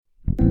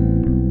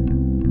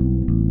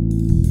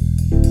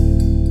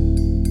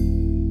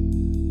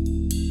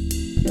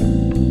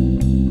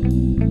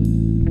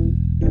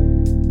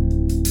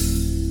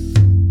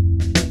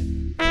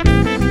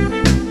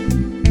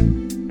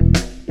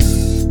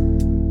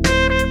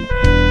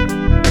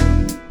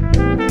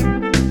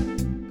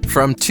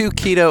From 2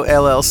 Keto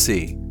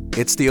LLC,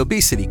 it's the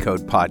Obesity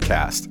Code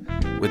podcast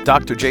with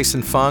Dr.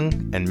 Jason Fung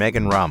and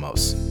Megan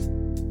Ramos.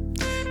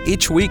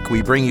 Each week,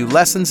 we bring you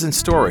lessons and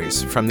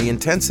stories from the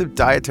Intensive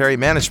Dietary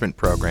Management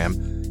Program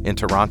in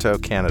Toronto,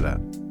 Canada.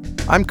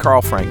 I'm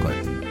Carl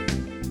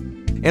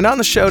Franklin. And on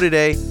the show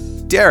today,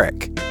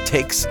 Derek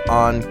takes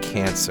on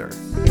cancer.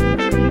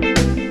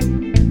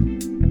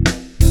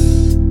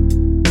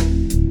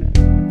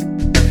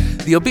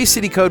 The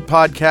Obesity Code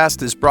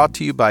podcast is brought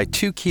to you by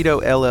 2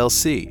 Keto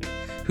LLC,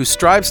 who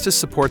strives to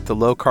support the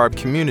low-carb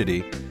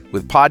community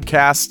with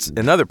podcasts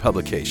and other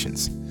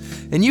publications.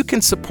 And you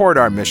can support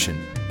our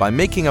mission by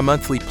making a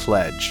monthly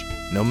pledge,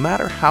 no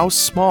matter how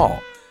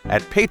small,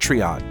 at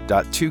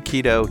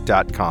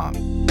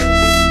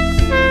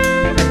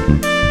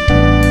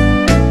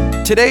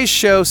patreon.2keto.com. Today's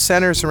show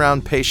centers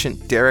around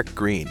patient Derek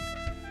Green,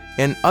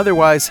 an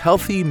otherwise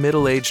healthy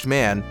middle-aged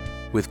man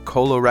with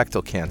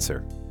colorectal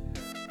cancer.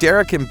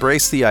 Derek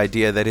embraced the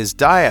idea that his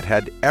diet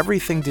had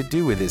everything to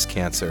do with his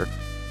cancer,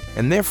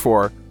 and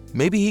therefore,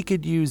 maybe he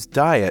could use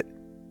diet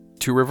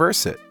to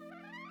reverse it.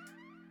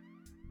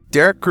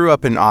 Derek grew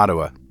up in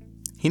Ottawa.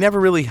 He never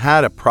really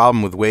had a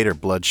problem with weight or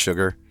blood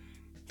sugar.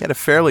 He had a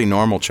fairly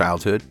normal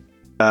childhood.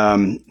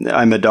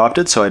 I'm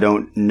adopted, so I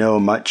don't know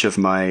much of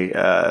my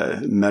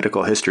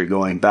medical history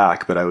going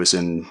back, but I was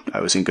in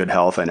good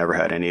health. I never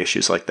had any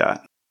issues like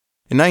that.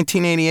 In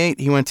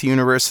 1988, he went to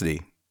university.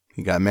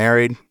 He got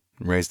married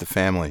and raised a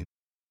family.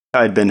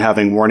 I'd been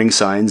having warning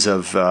signs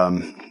of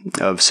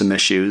some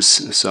issues,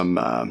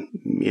 some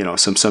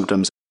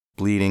symptoms.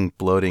 Bleeding,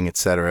 bloating,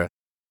 etc.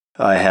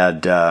 I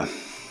had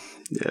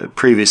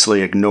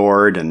previously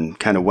ignored and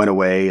kind of went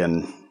away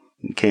and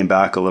came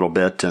back a little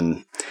bit,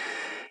 and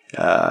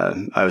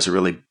I was a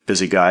really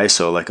busy guy,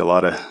 so like a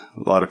lot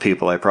of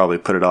people, I probably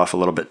put it off a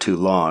little bit too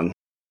long.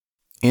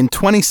 In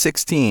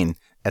 2016,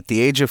 at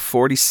the age of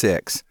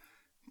 46,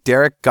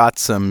 Derek got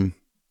some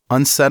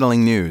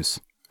unsettling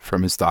news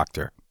from his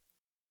doctor.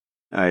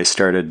 I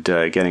started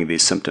getting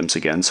these symptoms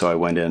again, so I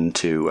went in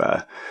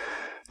to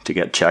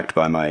get checked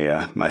by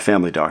my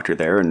family doctor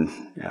there, and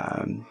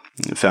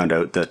found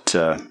out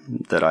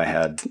that I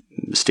had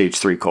stage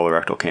 3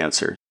 colorectal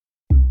cancer.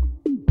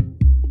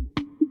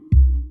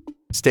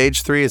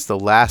 Stage 3 is the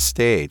last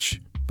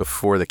stage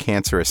before the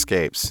cancer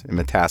escapes and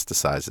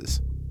metastasizes.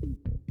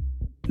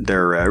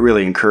 They're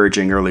really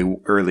encouraging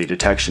early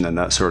detection and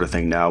that sort of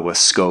thing now with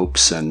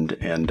scopes and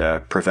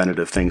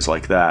preventative things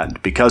like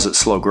that, because it's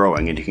slow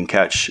growing and you can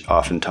catch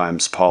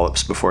oftentimes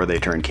polyps before they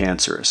turn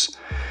cancerous.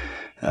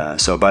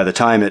 So by the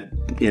time it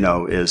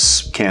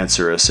is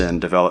cancerous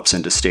and develops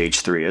into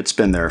stage 3, it's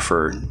been there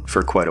for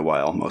quite a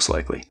while, most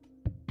likely.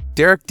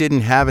 Derek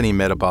didn't have any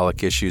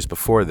metabolic issues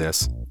before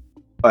this.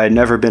 I had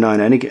never been on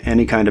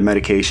any kind of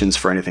medications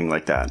for anything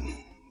like that.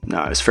 No,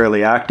 I was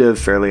fairly active,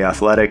 fairly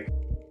athletic.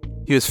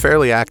 He was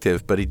fairly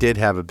active, but he did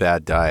have a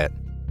bad diet.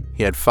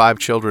 He had 5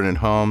 children at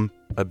home,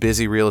 a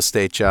busy real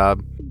estate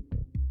job.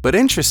 But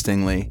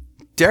interestingly,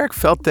 Derek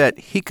felt that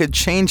he could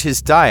change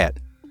his diet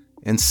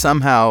and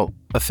somehow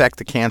affect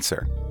the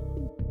cancer.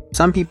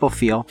 Some people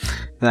feel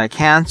that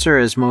cancer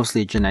is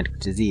mostly a genetic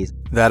disease.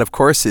 That, of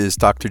course, is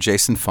Dr.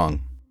 Jason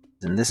Fung.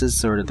 And this is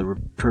sort of the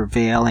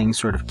prevailing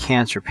sort of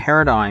cancer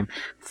paradigm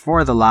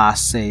for the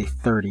last, say,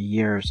 30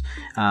 years,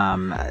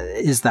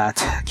 is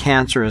that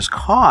cancer is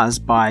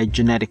caused by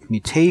genetic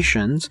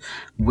mutations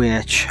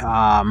which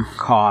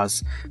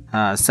cause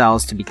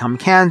cells to become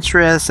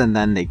cancerous, and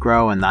then they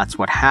grow, and that's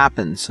what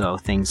happens. So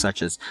things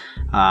such as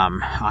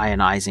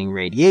ionizing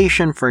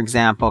radiation, for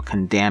example,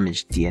 can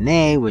damage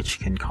DNA, which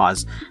can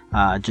cause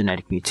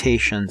genetic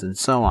mutations, and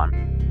so on.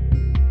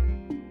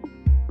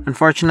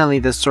 Unfortunately,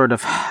 this sort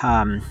of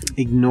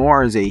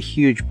ignores a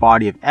huge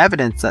body of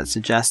evidence that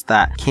suggests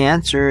that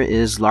cancer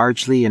is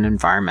largely an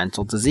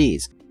environmental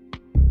disease.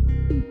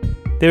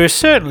 There are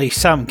certainly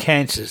some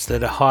cancers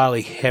that are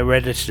highly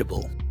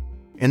hereditable.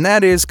 And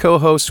that is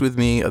co-host with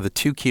me of the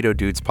 2 Keto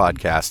Dudes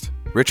podcast,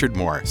 Richard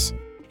Morris.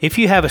 If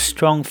you have a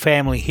strong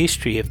family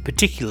history of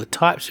particular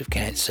types of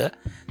cancer,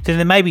 then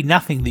there may be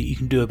nothing that you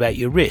can do about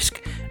your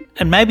risk.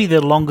 And maybe the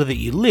longer that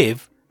you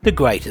live, the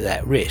greater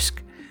that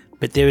risk.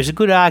 But there is a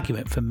good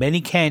argument for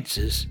many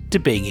cancers to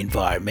being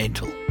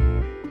environmental.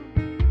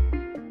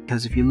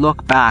 Because if you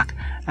look back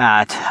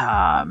at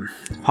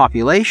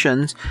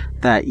populations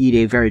that eat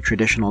a very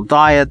traditional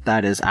diet,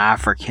 that is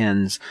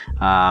Africans,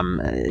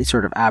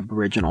 sort of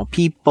Aboriginal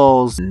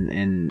peoples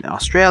in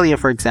Australia,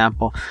 for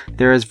example,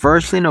 there is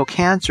virtually no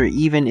cancer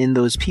even in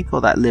those people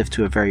that live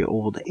to a very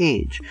old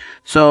age.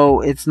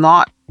 So it's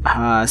not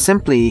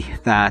simply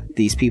that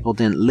these people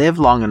didn't live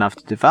long enough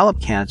to develop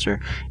cancer.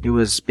 It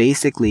was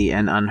basically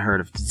an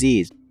unheard of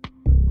disease.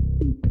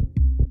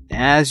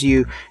 As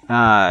you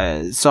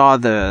saw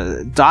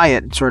the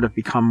diet sort of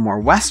become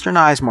more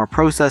westernized, more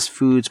processed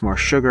foods, more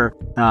sugar,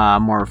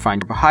 more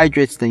refined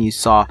carbohydrates, then you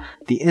saw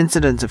the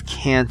incidence of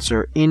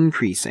cancer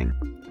increasing.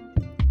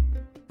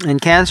 And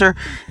cancer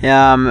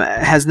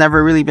has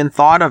never really been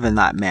thought of in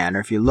that manner.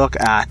 If you look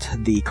at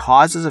the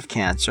causes of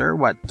cancer,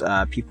 what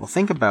people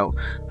think about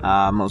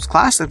most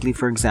classically,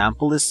 for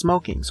example, is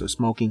smoking. So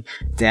smoking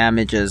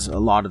damages a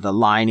lot of the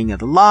lining of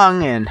the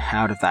lung, and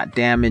out of that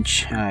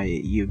damage,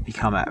 you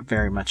become at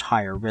very much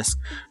higher risk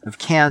of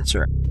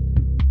cancer.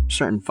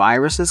 Certain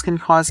viruses can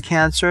cause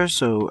cancer.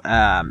 So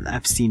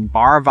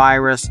Epstein-Barr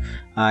virus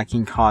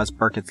can cause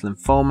Burkitt's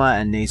lymphoma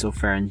and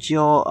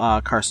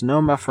nasopharyngeal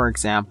carcinoma, for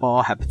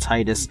example.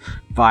 Hepatitis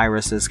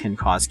viruses can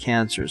cause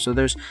cancer. So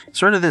there's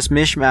sort of this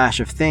mishmash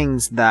of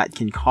things that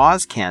can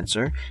cause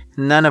cancer,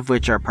 none of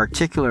which are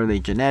particularly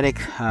genetic.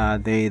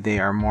 They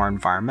are more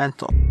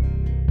environmental.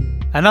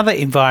 Another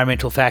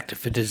environmental factor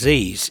for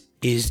disease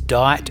is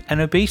diet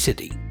and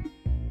obesity.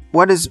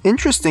 What is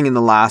interesting in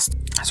the last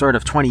sort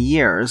of 20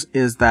 years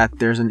is that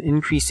there's an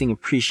increasing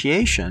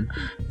appreciation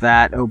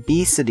that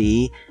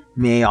obesity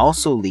may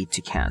also lead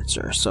to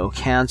cancer. So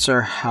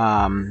cancer,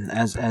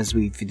 as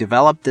we've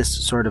developed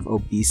this sort of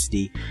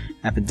obesity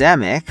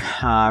epidemic,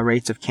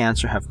 rates of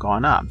cancer have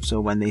gone up.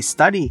 So when they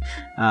study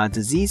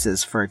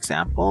diseases, for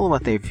example,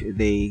 what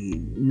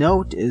they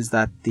note is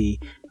that the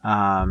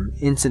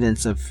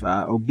incidence of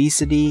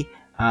obesity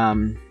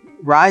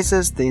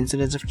rises, the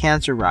incidence of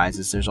cancer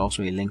rises. There's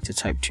also a link to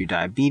type 2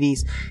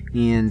 diabetes,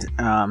 and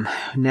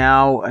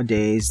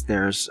nowadays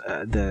there's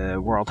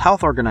the World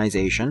Health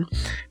Organization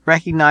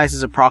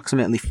recognizes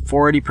approximately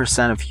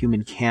 40% of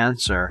human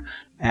cancer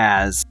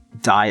as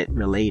diet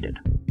related.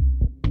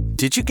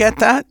 Did you get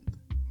that?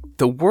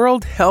 The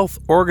World Health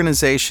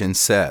Organization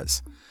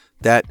says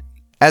that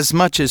as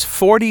much as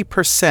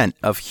 40%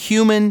 of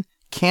human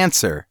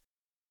cancer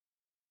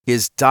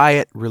is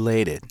diet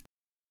related.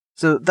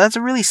 So that's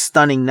a really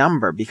stunning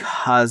number,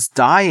 because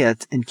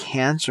diet and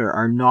cancer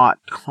are not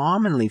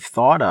commonly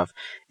thought of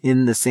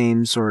in the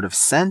same sort of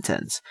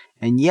sentence.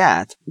 And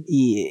yet,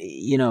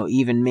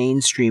 even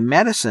mainstream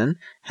medicine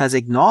has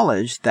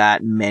acknowledged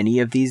that many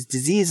of these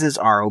diseases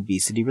are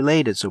obesity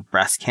related. So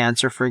breast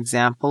cancer, for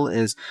example,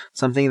 is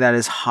something that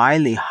is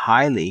highly,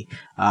 highly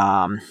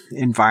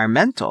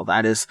environmental.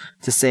 That is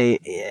to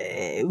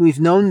say, we've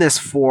known this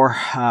for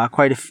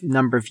quite a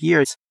number of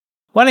years.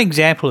 One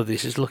example of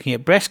this is looking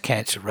at breast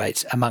cancer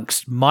rates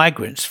amongst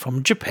migrants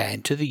from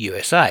Japan to the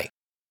USA.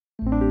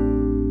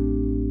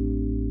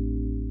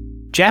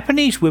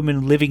 Japanese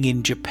women living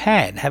in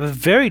Japan have a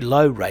very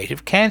low rate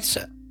of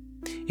cancer.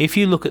 If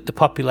you look at the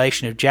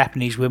population of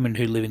Japanese women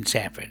who live in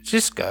San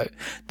Francisco,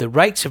 the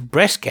rates of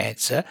breast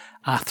cancer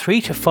are 3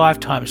 to 5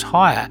 times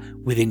higher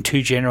within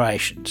 2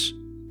 generations.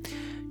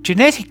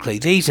 Genetically,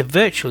 these are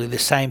virtually the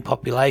same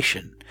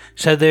population.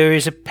 So there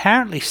is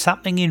apparently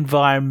something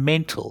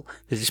environmental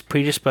that is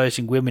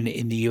predisposing women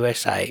in the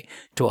USA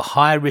to a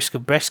higher risk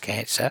of breast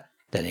cancer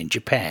than in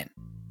Japan.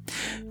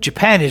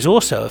 Japan is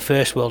also a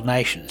first world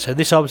nation, so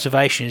this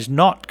observation is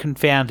not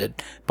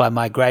confounded by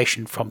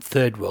migration from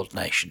third world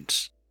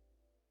nations.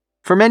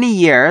 For many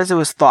years, it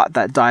was thought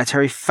that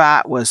dietary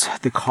fat was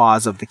the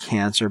cause of the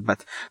cancer,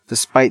 but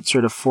despite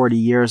sort of 40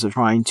 years of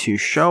trying to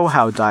show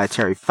how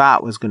dietary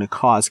fat was going to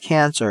cause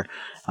cancer,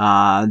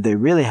 they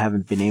really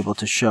haven't been able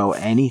to show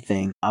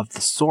anything of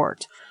the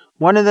sort.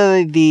 One of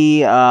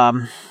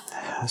the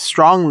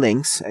strong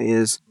links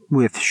is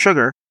with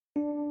sugar.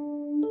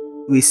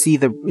 We see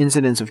the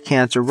incidence of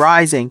cancer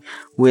rising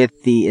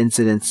with the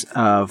incidence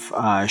of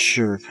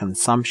sugar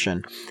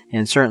consumption.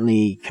 And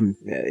certainly,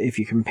 if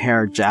you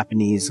compare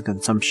Japanese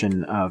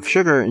consumption of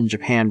sugar in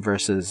Japan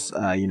versus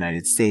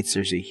United States,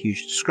 there's a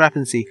huge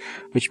discrepancy,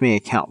 which may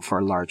account for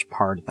a large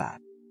part of that.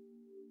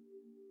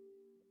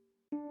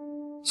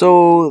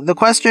 So the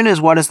question is,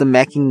 what is the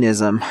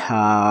mechanism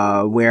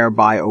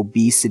whereby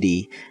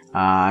obesity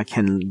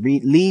can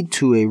lead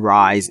to a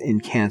rise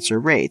in cancer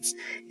rates?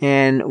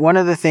 And one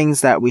of the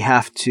things that we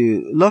have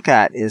to look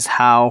at is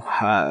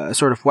how,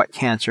 sort of what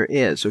cancer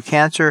is. So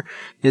cancer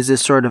is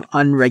this sort of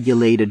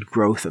unregulated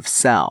growth of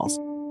cells.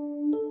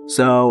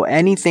 So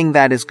anything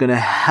that is going to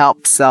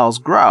help cells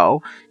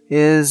grow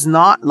is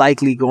not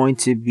likely going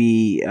to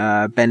be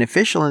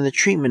beneficial in the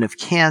treatment of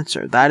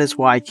cancer. That is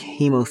why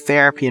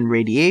chemotherapy and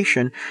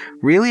radiation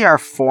really are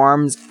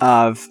forms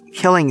of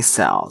killing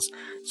cells.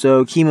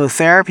 So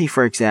chemotherapy,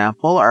 for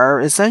example,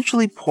 are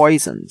essentially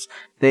poisons.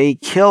 They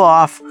kill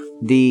off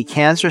the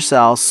cancer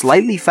cells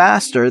slightly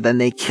faster than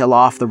they kill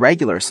off the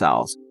regular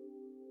cells.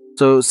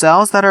 So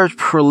cells that are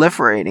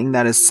proliferating,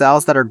 that is,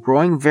 cells that are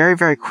growing very,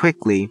 very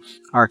quickly,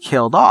 are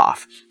killed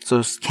off.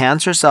 So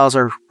cancer cells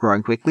are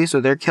growing quickly, so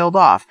they're killed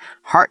off.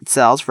 Heart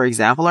cells, for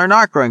example, are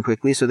not growing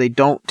quickly, so they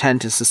don't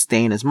tend to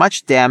sustain as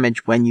much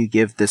damage when you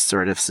give this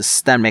sort of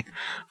systemic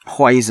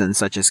poison,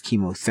 such as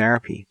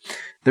chemotherapy.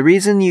 The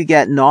reason you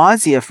get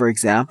nausea, for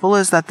example,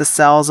 is that the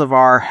cells of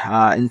our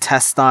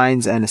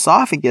intestines and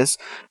esophagus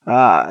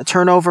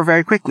turn over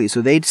very quickly.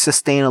 So they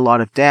sustain a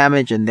lot of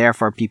damage, and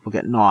therefore people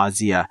get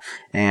nausea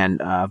and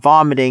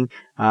vomiting.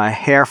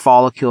 Hair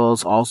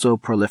follicles also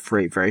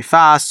proliferate very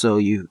fast.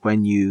 So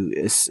when you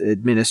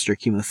administer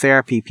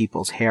chemotherapy,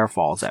 people's hair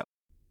falls out.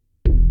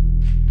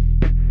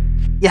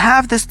 You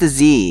have this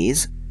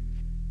disease,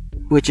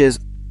 which is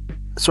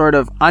sort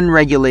of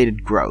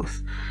unregulated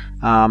growth.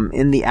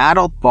 In the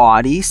adult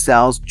body,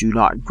 cells do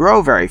not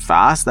grow very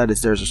fast. That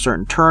is, there's a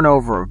certain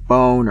turnover of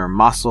bone or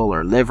muscle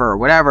or liver or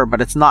whatever,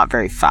 but it's not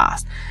very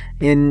fast.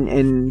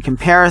 In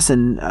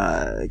comparison,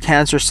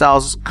 cancer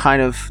cells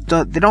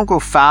they don't grow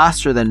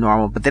faster than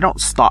normal, but they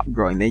don't stop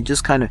growing. They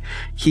just kind of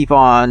keep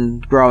on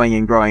growing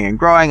and growing and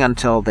growing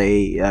until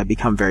they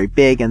become very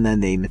big, and then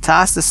they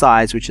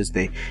metastasize, which is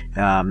they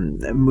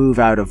move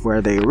out of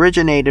where they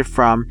originated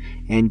from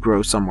and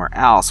grow somewhere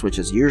else, which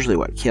is usually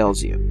what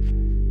kills you.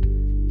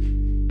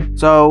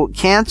 So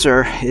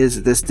cancer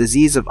is this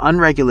disease of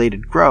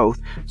unregulated growth.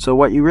 So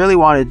what you really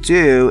want to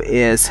do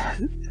is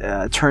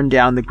turn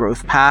down the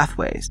growth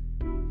pathways.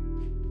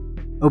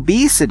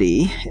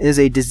 Obesity is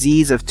a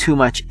disease of too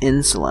much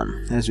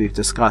insulin, as we've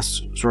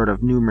discussed sort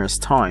of numerous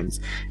times.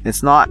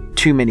 It's not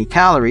too many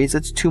calories,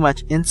 it's too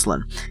much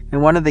insulin.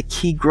 And one of the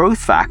key growth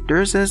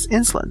factors is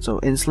insulin. So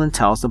insulin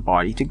tells the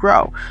body to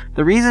grow.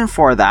 The reason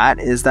for that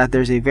is that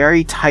there's a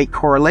very tight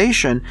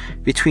correlation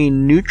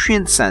between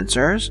nutrient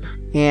sensors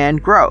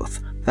and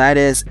growth. That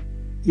is,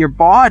 your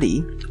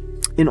body,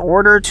 in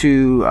order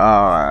to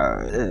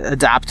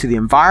adapt to the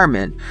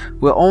environment,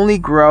 will only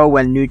grow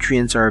when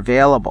nutrients are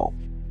available.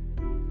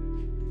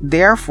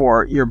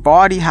 Therefore, your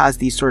body has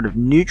these sort of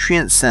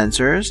nutrient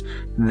sensors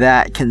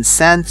that can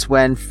sense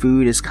when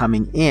food is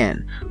coming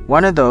in.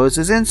 One of those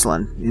is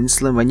insulin.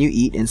 Insulin, when you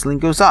eat, insulin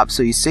goes up.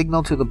 So you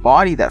signal to the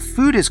body that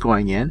food is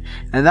going in,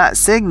 and that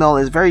signal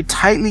is very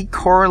tightly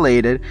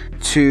correlated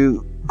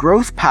to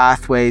growth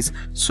pathways,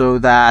 so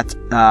that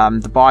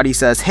the body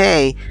says,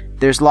 hey,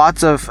 there's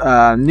lots of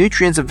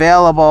nutrients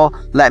available,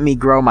 let me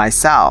grow my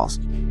cells.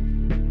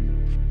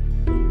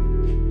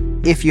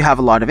 If you have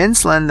a lot of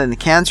insulin, then the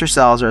cancer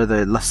cells are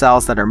the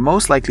cells that are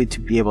most likely to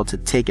be able to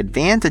take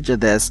advantage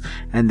of this,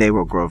 and they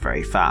will grow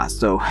very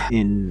fast. So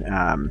in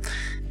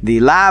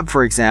the lab,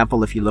 for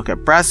example, if you look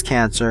at breast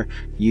cancer,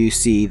 you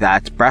see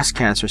that breast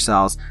cancer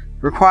cells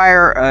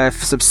require a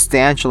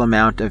substantial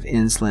amount of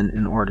insulin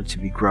in order to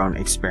be grown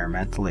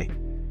experimentally.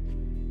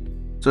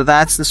 So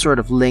that's the sort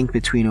of link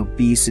between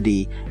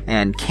obesity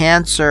and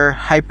cancer,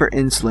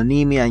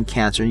 hyperinsulinemia and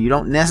cancer. You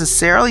don't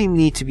necessarily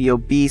need to be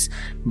obese,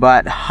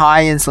 but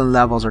high insulin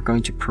levels are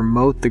going to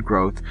promote the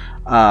growth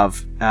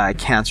of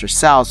cancer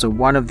cells. So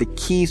one of the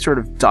key sort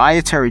of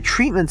dietary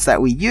treatments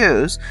that we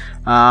use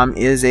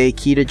is a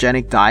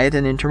ketogenic diet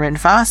and intermittent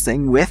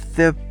fasting, with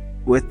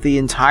the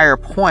entire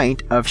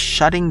point of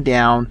shutting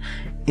down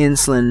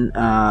insulin,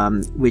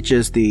 which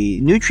is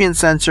the nutrient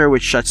sensor,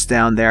 which shuts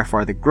down,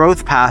 therefore, the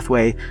growth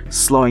pathway,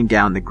 slowing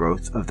down the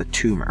growth of the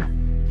tumor.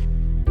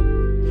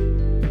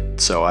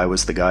 So I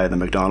was the guy at the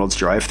McDonald's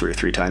drive-thru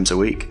 3 times a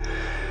week.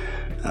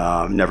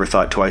 Never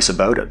thought twice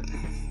about it,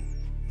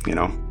 you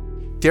know.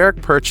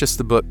 Derek purchased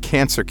the book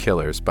Cancer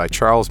Killers by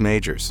Charles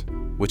Majors,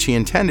 which he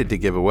intended to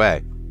give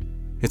away.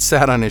 It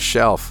sat on his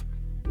shelf.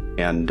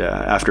 And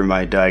after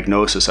my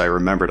diagnosis, I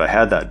remembered I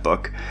had that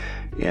book,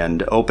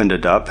 and opened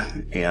it up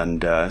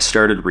and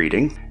started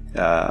reading.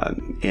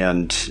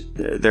 And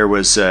there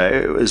was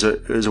it was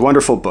a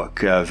wonderful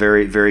book,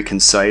 very, very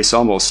concise,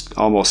 almost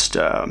in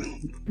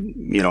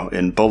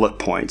bullet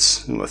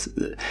points, with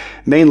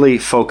mainly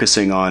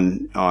focusing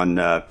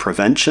on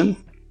prevention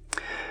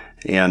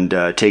and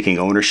taking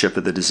ownership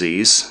of the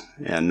disease,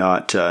 and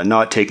not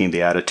taking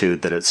the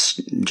attitude that it's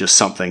just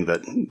something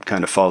that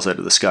kind of falls out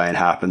of the sky and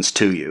happens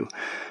to you.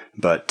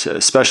 But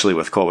especially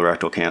with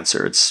colorectal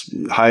cancer, it's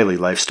highly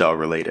lifestyle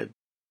related.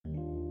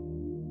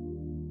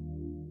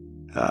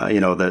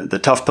 The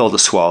tough pill to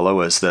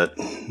swallow is that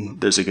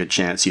there's a good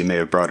chance you may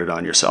have brought it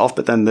on yourself.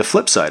 But then the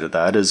flip side of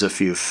that is,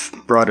 if you've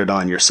brought it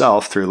on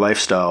yourself through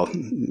lifestyle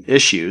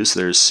issues,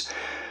 there's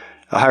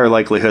a higher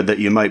likelihood that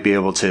you might be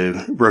able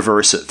to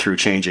reverse it through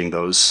changing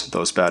those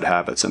bad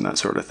habits and that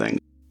sort of thing.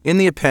 In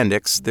the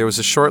appendix, there was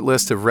a short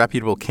list of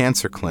reputable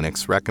cancer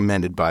clinics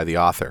recommended by the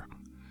author.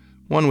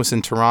 One was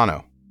in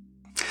Toronto.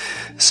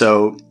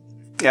 So,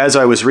 as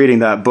I was reading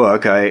that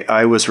book,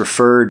 I was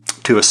referred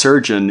to a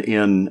surgeon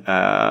in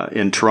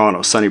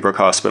Toronto, Sunnybrook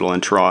Hospital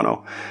in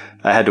Toronto.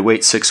 I had to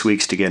wait 6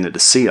 weeks to get in to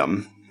see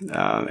him,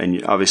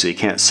 and obviously you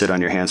can't sit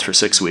on your hands for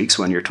 6 weeks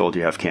when you're told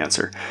you have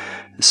cancer.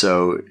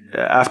 So,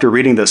 after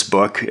reading this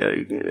book,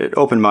 it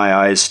opened my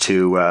eyes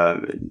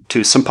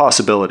to some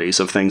possibilities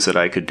of things that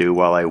I could do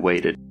while I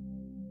waited.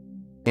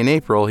 In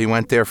April, he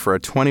went there for a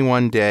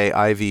 21-day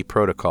IV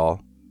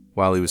protocol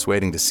while he was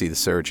waiting to see the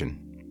surgeon.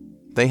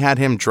 They had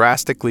him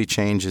drastically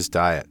change his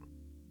diet.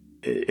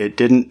 It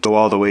didn't go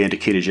all the way into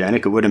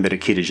ketogenic. It wouldn't have been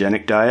a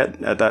ketogenic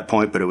diet at that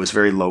point, but it was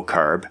very low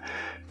carb,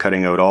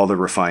 cutting out all the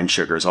refined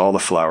sugars, all the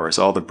flours,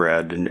 all the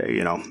bread, and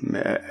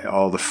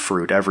all the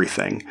fruit,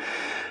 everything.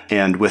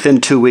 And within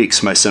 2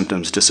 weeks, my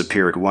symptoms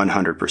disappeared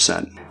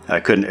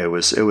 100%.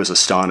 It was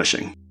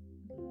astonishing.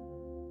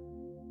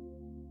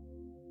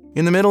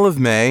 In the middle of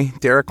May,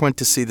 Derek went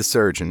to see the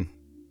surgeon,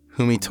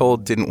 whom he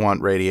told didn't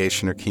want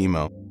radiation or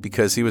chemo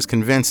because he was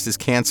convinced his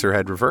cancer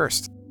had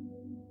reversed.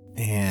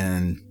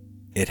 And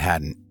it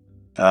hadn't.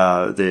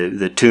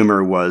 The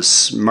tumor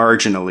was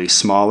marginally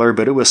smaller,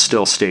 but it was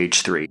still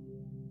stage 3.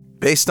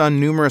 Based on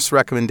numerous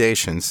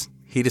recommendations,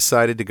 he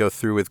decided to go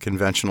through with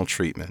conventional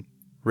treatment,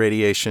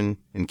 radiation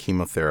and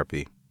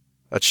chemotherapy.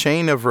 A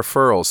chain of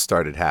referrals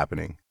started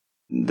happening.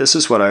 This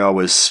is what I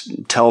always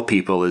tell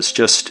people is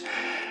just,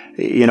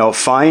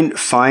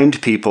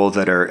 find people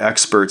that are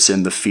experts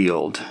in the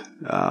field,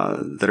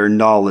 that are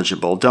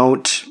knowledgeable.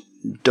 Don't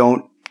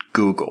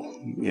Google,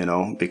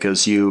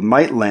 because you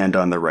might land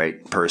on the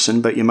right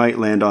person, but you might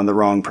land on the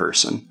wrong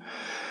person.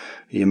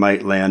 You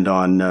might land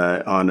on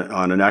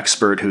an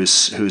expert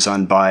who's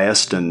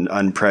unbiased and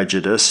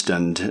unprejudiced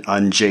and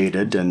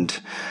unjaded,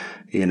 and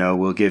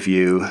will give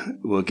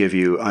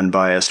you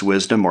unbiased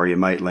wisdom, or you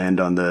might land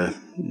on the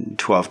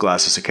 12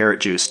 glasses of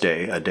carrot juice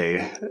a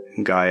day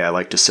guy, I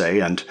like to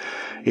say, and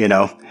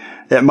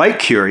it might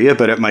cure you,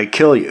 but it might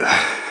kill you.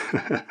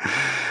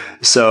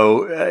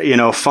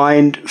 So,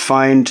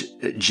 find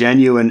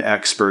genuine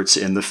experts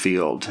in the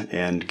field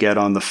and get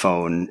on the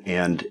phone.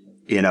 And,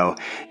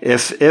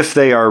 if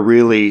they are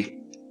really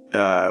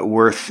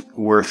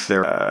worth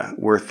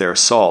their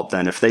salt,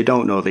 then if they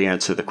don't know the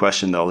answer to the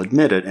question, they'll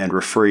admit it and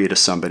refer you to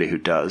somebody who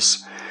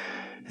does.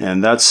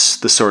 And that's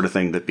the sort of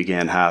thing that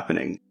began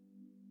happening.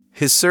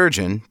 His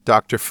surgeon,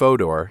 Dr.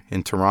 Fodor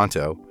in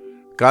Toronto,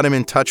 got him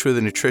in touch with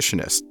a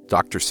nutritionist,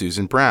 Dr.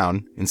 Susan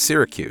Brown, in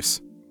Syracuse.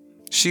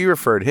 She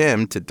referred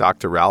him to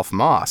Dr. Ralph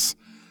Moss,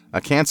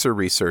 a cancer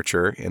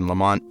researcher in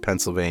Lamont,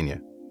 Pennsylvania.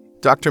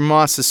 Dr.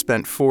 Moss has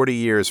spent 40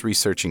 years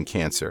researching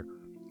cancer.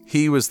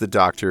 He was the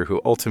doctor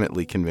who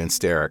ultimately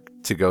convinced Derek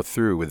to go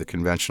through with the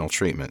conventional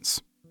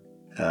treatments.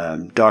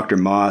 Dr.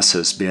 Moss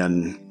has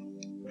been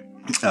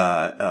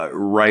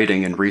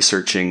writing and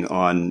researching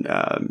on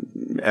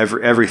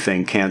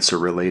everything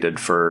cancer-related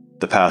for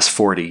the past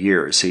 40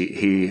 years.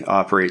 He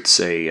operates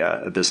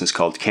a business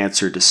called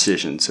Cancer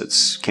Decisions.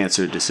 It's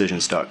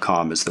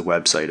cancerdecisions.com is the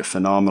website, a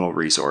phenomenal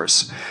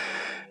resource.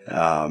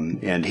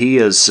 And he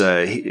is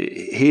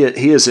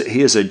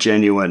a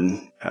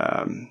genuine,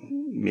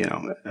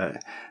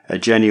 a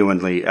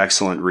genuinely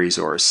excellent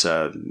resource.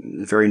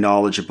 Very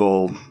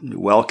knowledgeable,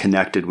 well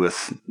connected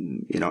with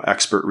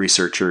expert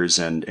researchers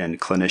and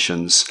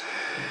clinicians,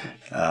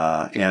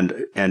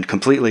 and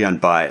completely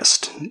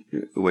unbiased,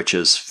 which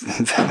is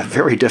a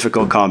very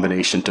difficult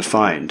combination to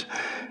find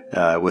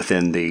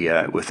within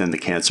the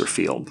cancer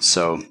field.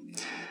 So.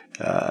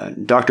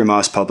 Dr.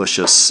 Moss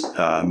publishes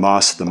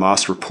the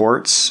Moss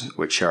Reports,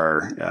 which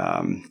are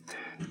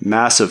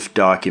massive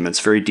documents,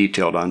 very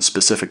detailed on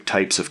specific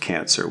types of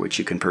cancer, which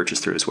you can purchase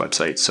through his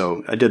website.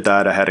 So I did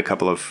that. I had a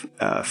couple of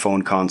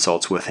phone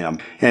consults with him,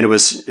 and it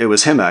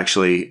was him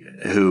actually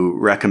who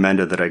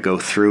recommended that I go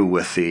through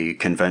with the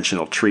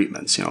conventional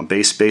treatments.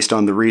 Based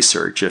on the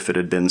research. If it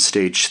had been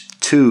stage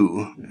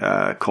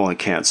 2 colon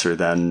cancer,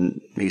 then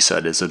he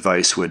said his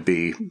advice would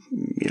be,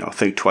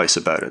 think twice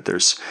about it.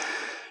 There's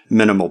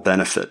minimal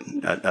benefit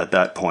at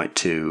that point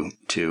to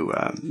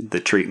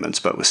the treatments,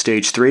 but with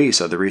stage 3,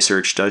 so the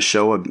research does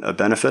show a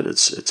benefit.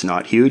 It's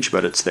not huge,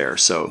 but it's there.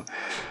 So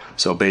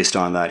based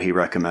on that, he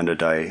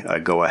recommended I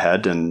go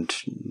ahead, and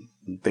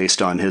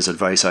based on his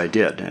advice, I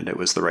did, and it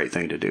was the right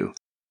thing to do.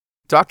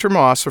 Dr.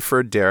 Moss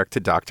referred Derek to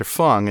Dr.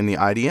 Fung in the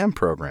IDM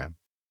program.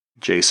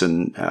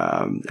 Jason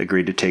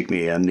agreed to take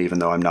me in, even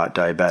though I'm not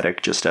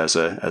diabetic, just as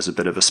a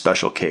bit of a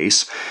special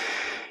case.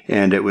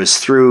 And it was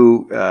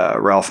through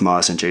Ralph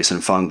Moss and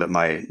Jason Fung that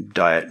my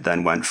diet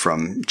then went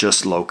from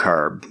just low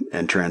carb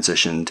and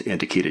transitioned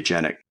into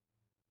ketogenic.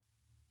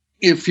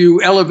 If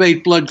you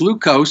elevate blood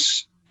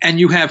glucose and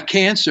you have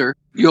cancer,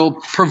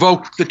 you'll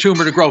provoke the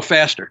tumor to grow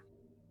faster.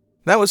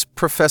 That was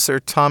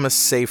Professor Thomas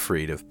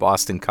Seyfried of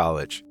Boston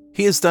College.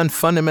 He has done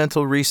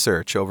fundamental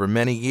research over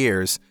many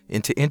years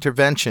into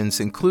interventions,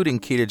 including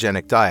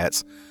ketogenic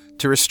diets,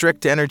 to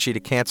restrict energy to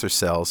cancer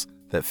cells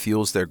that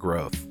fuels their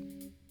growth.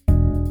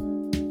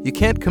 You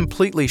can't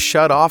completely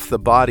shut off the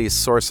body's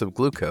source of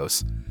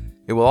glucose.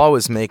 It will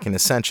always make an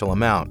essential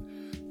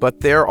amount,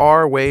 but there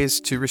are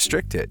ways to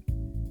restrict it,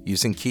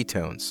 using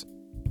ketones.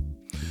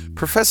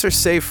 Professor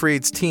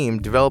Seyfried's team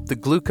developed the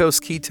Glucose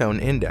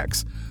Ketone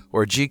Index,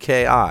 or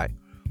GKI,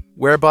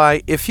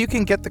 whereby if you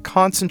can get the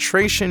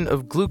concentration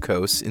of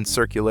glucose in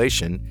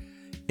circulation,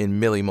 in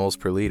millimoles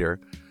per liter,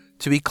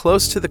 to be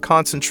close to the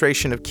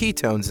concentration of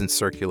ketones in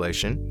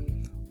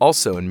circulation,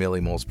 also in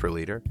millimoles per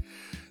liter,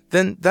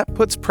 then that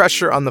puts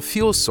pressure on the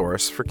fuel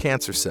source for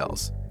cancer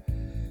cells.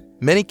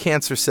 Many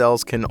cancer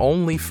cells can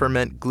only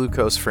ferment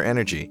glucose for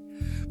energy,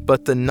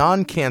 but the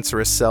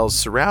non-cancerous cells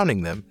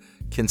surrounding them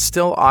can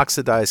still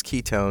oxidize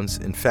ketones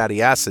and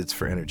fatty acids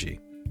for energy.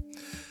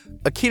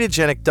 A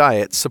ketogenic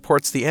diet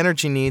supports the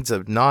energy needs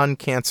of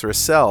non-cancerous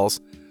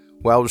cells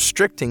while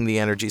restricting the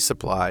energy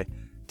supply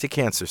to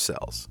cancer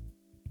cells.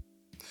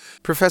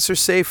 Professor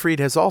Seyfried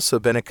has also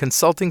been a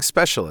consulting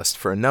specialist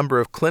for a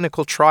number of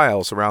clinical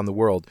trials around the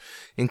world,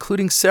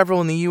 including several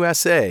in the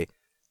USA,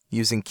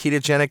 using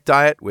ketogenic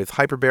diet with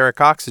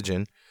hyperbaric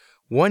oxygen,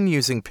 one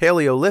using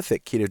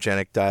Paleolithic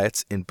ketogenic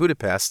diets in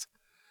Budapest,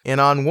 and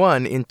on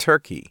one in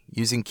Turkey,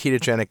 using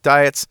ketogenic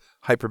diets,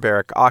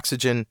 hyperbaric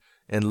oxygen,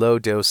 and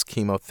low-dose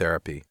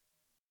chemotherapy.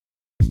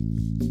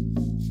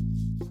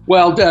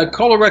 Well,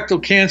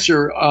 colorectal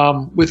cancer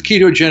with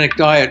ketogenic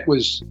diet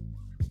was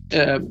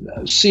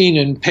seen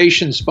in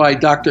patients by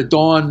Dr.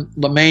 Dawn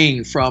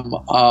Lemaine from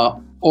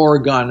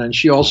Oregon, and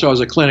she also has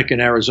a clinic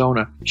in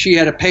Arizona. She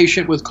had a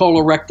patient with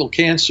colorectal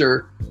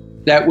cancer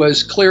that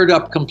was cleared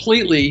up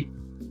completely,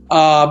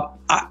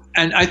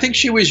 and I think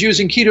she was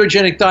using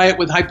ketogenic diet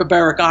with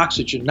hyperbaric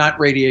oxygen, not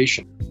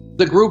radiation.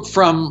 The group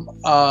from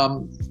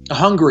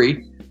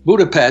Hungary,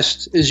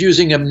 Budapest, is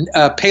using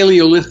a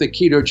Paleolithic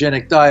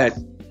ketogenic diet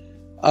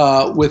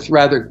with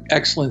rather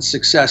excellent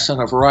success on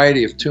a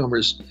variety of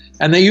tumors.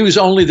 And they use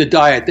only the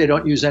diet. They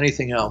don't use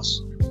anything else.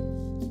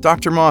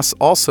 Dr. Moss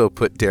also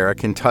put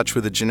Derek in touch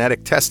with a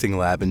genetic testing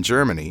lab in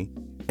Germany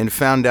and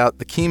found out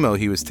the chemo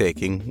he was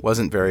taking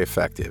wasn't very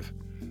effective.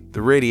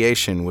 The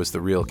radiation was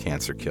the real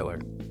cancer killer.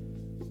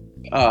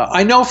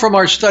 I know from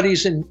our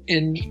studies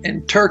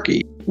in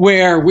Turkey,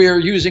 where we're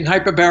using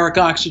hyperbaric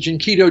oxygen,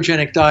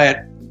 ketogenic diet,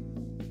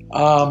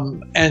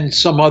 and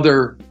some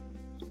other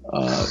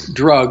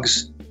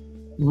drugs,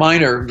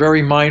 minor,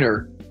 very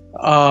minor,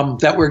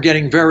 that we're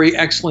getting very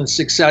excellent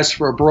success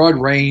for a broad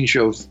range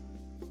of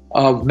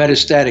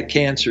metastatic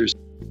cancers.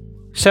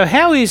 So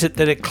how is it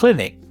that a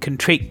clinic can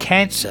treat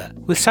cancer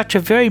with such a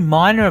very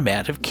minor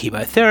amount of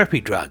chemotherapy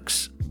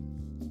drugs?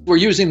 We're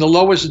using the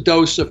lowest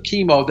dose of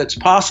chemo that's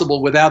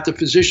possible without the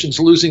physicians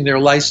losing their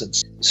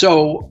license.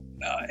 So,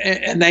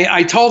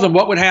 I told them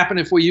what would happen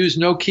if we used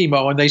no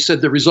chemo, and they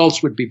said the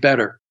results would be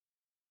better.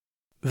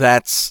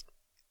 That's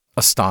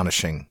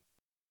astonishing.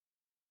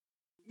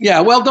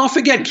 Yeah, well, don't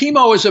forget,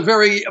 chemo is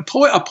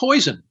a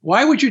poison.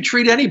 Why would you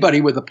treat anybody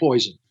with a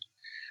poison?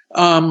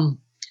 The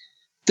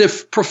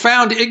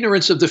profound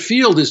ignorance of the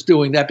field is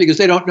doing that because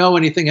they don't know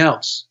anything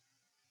else.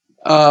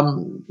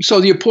 So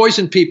you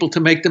poison people to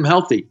make them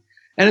healthy.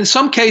 And in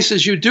some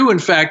cases, you do, in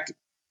fact,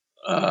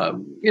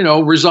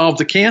 resolve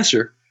the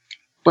cancer.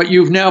 But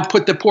you've now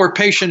put the poor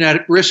patient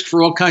at risk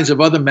for all kinds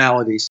of other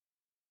maladies.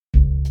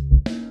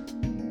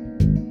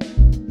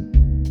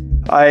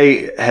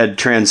 I had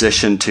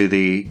transitioned to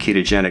the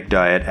ketogenic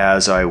diet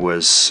as I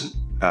was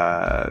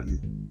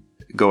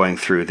going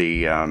through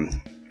the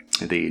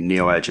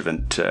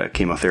neoadjuvant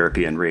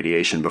chemotherapy and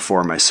radiation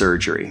before my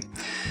surgery.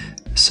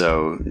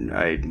 So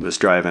I was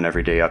driving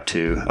every day up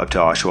to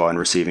Oshawa and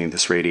receiving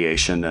this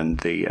radiation and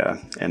the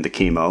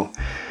chemo.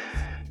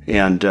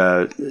 And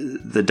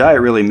the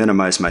diet really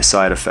minimized my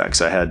side effects.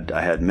 I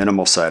had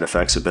minimal side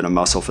effects, a bit of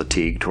muscle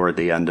fatigue toward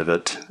the end of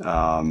it,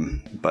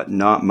 but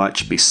not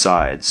much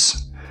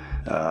besides.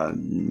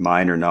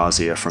 Minor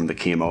nausea from the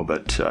chemo,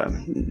 but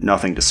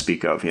nothing to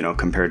speak of,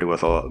 compared to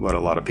what a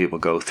lot of people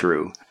go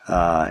through.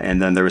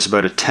 And then there was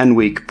about a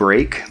 10-week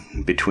break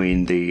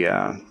between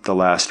the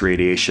last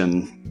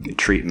radiation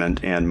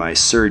treatment and my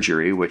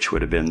surgery, which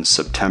would have been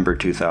September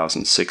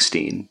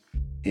 2016.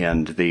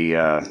 And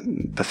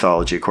the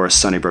pathology, of course,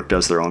 Sunnybrook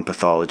does their own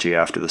pathology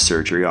after the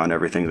surgery on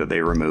everything that they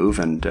remove,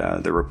 and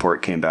the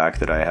report came back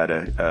that I had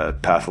a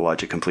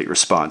pathologic complete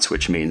response,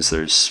 which means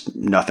there's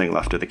nothing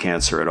left of the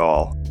cancer at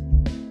all.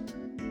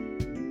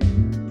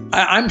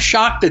 I'm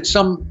shocked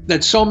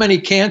that so many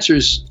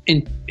cancers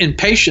in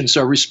patients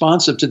are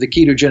responsive to the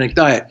ketogenic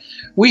diet.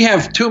 We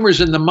have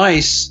tumors in the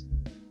mice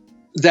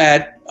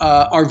that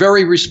are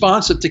very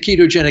responsive to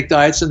ketogenic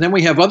diets, and then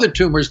we have other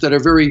tumors that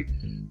are very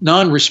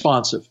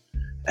non-responsive.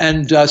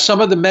 And some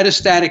of the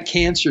metastatic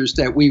cancers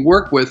that we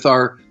work with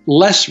are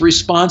less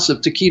responsive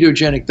to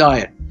ketogenic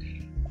diet.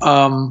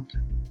 And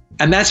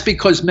that's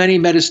because many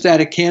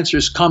metastatic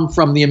cancers come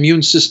from the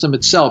immune system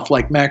itself,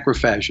 like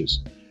macrophages.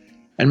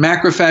 And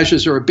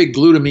macrophages are a big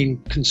glutamine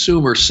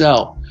consumer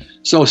cell.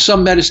 So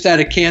some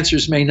metastatic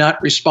cancers may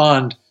not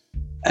respond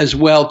as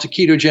well to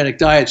ketogenic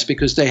diets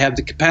because they have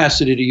the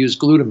capacity to use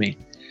glutamine.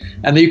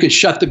 And then you could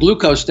shut the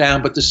glucose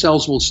down, but the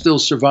cells will still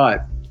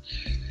survive.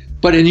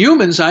 But in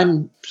humans,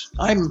 I'm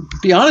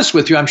be honest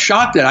with you, I'm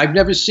shocked that I've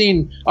never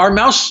seen our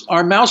mouse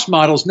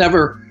models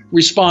never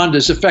respond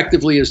as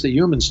effectively as the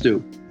humans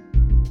do.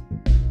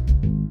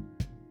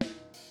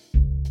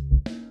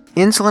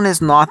 Insulin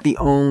is not the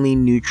only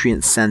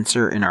nutrient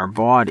sensor in our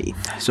body.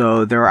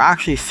 So there are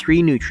actually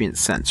 3 nutrient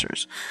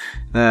sensors.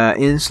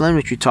 Insulin,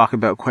 which we talk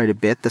about quite a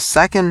bit. The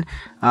second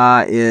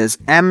is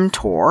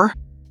mTOR.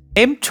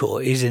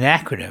 mTOR is an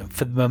acronym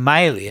for the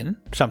mammalian,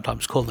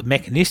 sometimes called the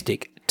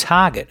mechanistic,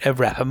 target of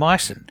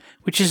rapamycin,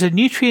 which is a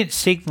nutrient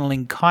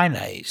signaling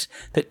kinase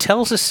that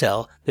tells a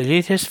cell that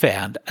it has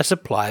found a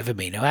supply of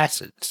amino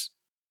acids.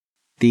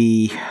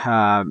 The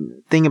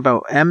thing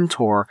about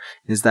mTOR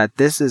is that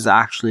this is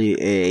actually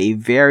a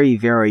very,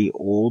 very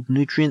old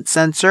nutrient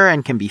sensor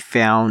and can be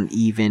found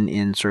even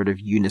in sort of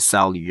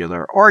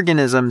unicellular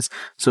organisms.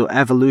 So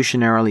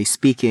evolutionarily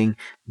speaking,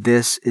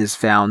 this is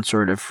found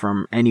sort of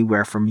from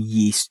anywhere from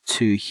yeast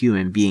to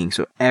human beings.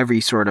 So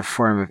every sort of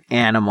form of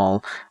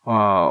animal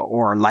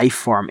or life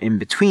form in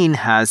between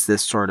has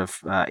this sort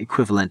of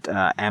equivalent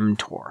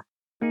mTOR.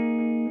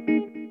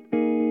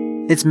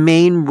 Its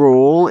main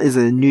role is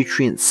a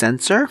nutrient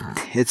sensor.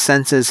 It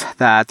senses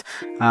that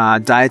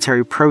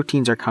dietary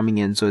proteins are coming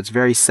in, so it's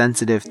very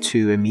sensitive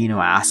to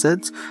amino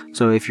acids.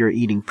 So if you're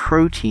eating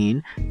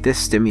protein, this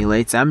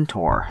stimulates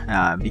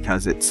mTOR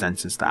because it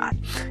senses that.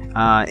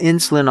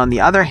 Insulin, on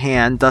the other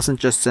hand, doesn't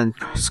just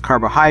sense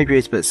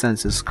carbohydrates, but it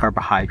senses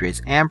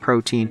carbohydrates and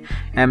protein.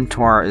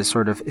 mTOR is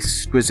sort of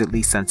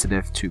exquisitely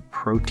sensitive to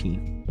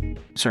protein.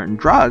 Certain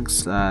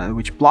drugs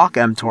which block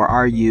mTOR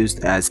are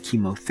used as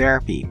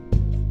chemotherapy.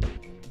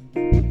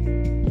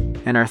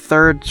 And our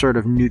third sort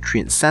of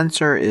nutrient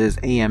sensor is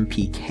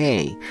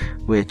AMPK,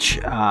 which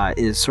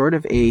is sort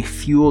of a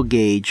fuel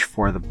gauge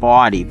for the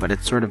body, but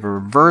it's sort of a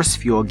reverse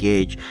fuel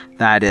gauge.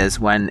 That is,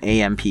 when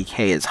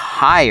AMPK is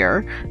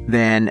higher,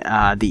 then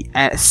the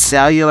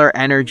cellular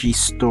energy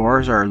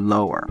stores are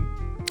lower.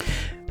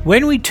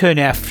 When we turn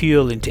our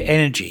fuel into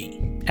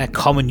energy, our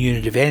common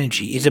unit of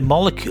energy is a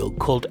molecule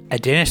called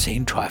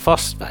adenosine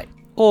triphosphate,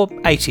 or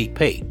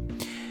ATP.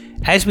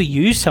 As we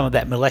use some of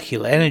that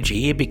molecular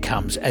energy, it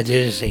becomes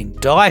adenosine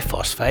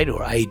diphosphate, or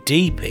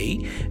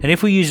ADP, and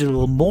if we use a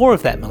little more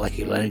of that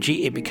molecular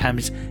energy, it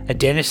becomes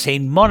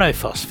adenosine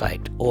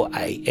monophosphate, or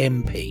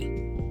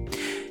AMP.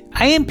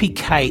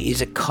 AMPK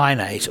is a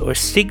kinase, or a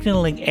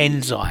signaling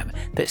enzyme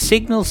that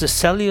signals the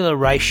cellular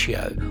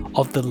ratio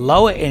of the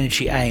lower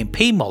energy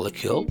AMP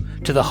molecule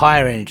to the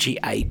higher energy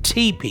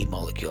ATP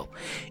molecule.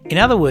 In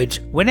other words,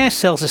 when our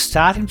cells are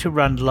starting to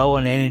run low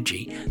on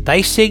energy,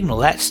 they signal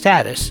that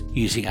status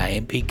using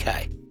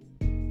AMPK.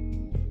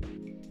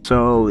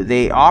 So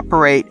they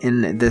operate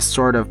in this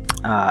sort of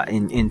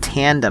in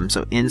tandem.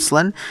 So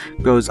insulin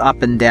goes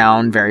up and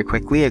down very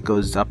quickly. It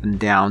goes up and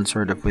down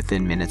sort of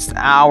within minutes to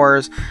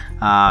hours.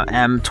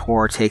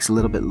 mTOR takes a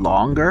little bit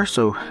longer,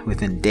 so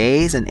within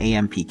days. And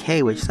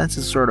AMPK, which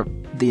senses sort of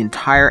the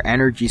entire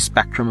energy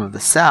spectrum of the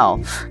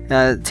cell,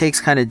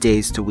 takes kind of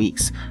days to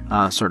weeks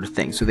sort of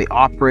thing. So they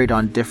operate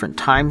on different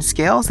time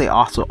scales. They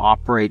also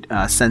operate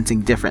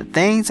sensing different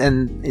things,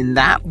 and in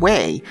that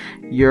way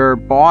your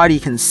body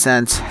can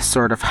sense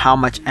sort of how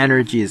much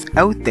energy is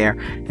out there,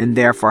 and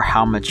therefore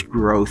how much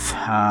growth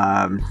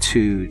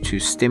to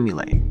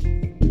stimulate.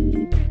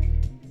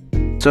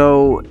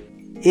 So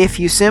if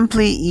you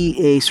simply eat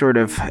a sort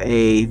of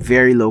a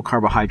very low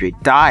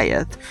carbohydrate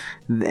diet,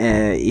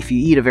 if you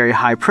eat a very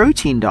high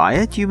protein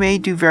diet, you may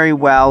do very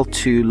well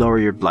to lower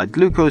your blood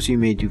glucose, you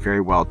may do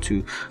very well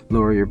to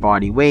lower your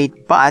body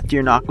weight, but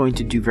you're not going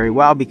to do very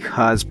well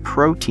because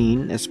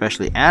protein,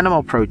 especially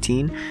animal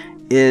protein,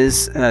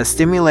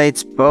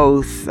 stimulates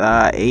both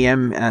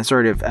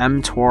sort of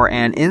mTOR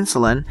and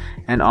insulin,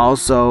 and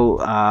also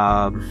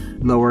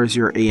lowers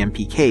your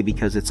AMPK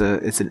because it's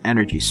an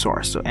energy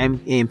source. So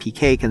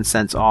AMPK can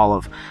sense all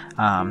of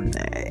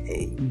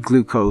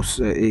glucose,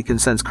 it can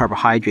sense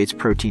carbohydrates,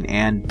 protein,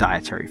 and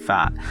dietary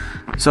fat.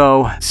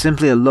 So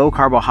simply a low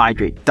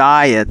carbohydrate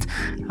diet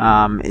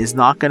is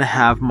not going to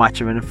have much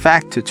of an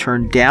effect to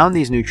turn down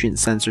these nutrient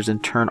sensors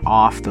and turn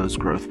off those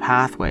growth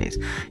pathways.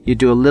 You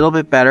do a little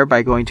bit better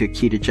by going to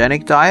a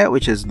ketogenic diet,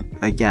 which is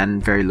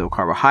again very low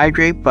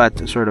carbohydrate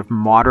but sort of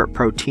moderate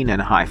protein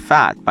and high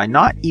fat. By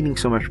not eating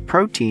so much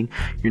protein,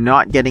 you're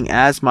not getting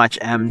as much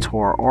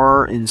mTOR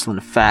or insulin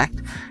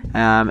effect.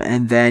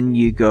 And then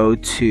you go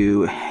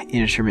to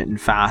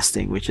intermittent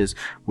fasting, which is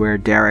where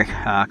Derek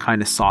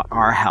kind of sought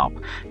our help,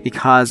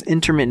 because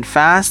intermittent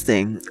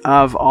fasting,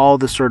 of all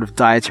the sort of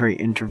dietary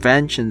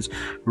interventions,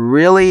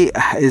 really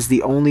is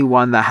the only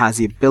one that has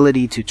the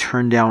ability to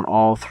turn down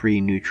all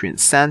three nutrient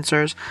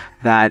sensors.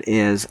 That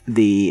is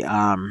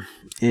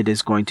it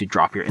is going to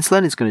drop your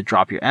insulin, it's going to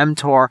drop your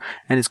mTOR,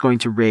 and it's going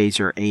to raise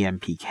your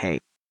AMPK.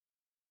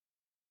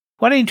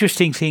 One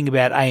interesting thing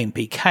about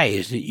AMPK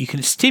is that you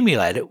can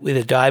stimulate it with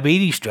a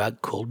diabetes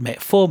drug called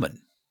metformin.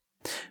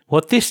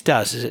 What this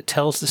does is it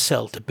tells the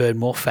cell to burn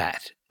more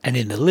fat, and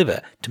in the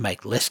liver to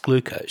make less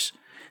glucose.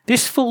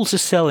 This fools the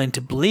cell into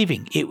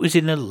believing it was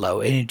in a low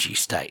energy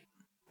state.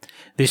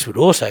 This would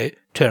also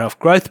turn off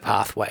growth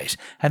pathways,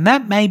 and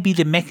that may be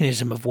the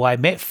mechanism of why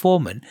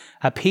metformin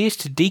appears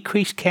to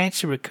decrease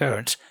cancer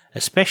recurrence,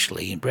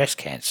 especially in breast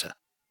cancer.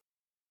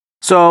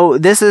 So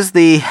this is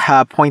the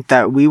point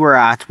that we were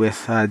at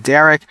with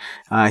Derek.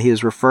 He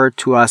has referred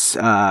to us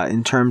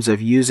in terms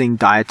of using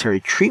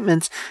dietary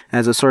treatments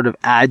as a sort of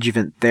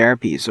adjuvant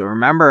therapy. So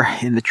remember,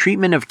 in the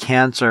treatment of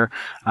cancer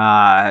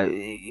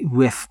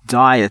with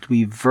diet,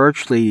 we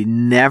virtually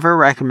never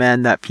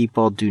recommend that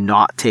people do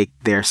not take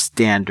their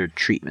standard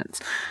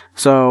treatments.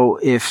 So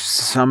if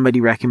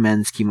somebody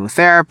recommends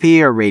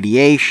chemotherapy or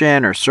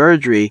radiation or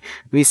surgery,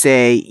 we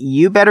say,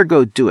 you better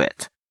go do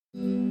it.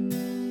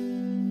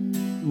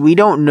 We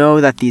don't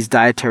know that these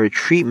dietary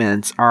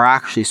treatments are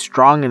actually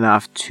strong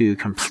enough to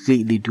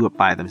completely do it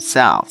by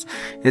themselves.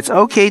 It's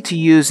okay to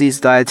use these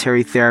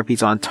dietary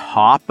therapies on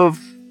top of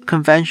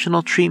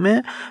conventional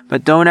treatment,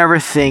 but don't ever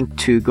think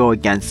to go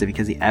against it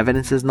because the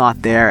evidence is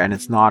not there, and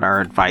it's not our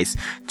advice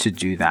to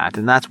do that.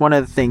 And that's one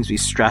of the things we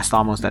stressed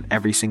almost at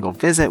every single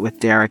visit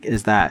with Derek,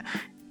 is that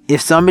If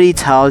somebody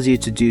tells you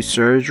to do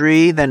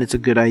surgery, then it's a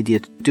good idea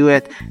to do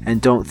it,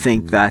 and don't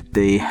think that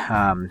the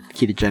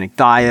ketogenic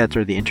diet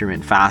or the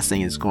intermittent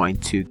fasting is going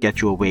to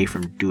get you away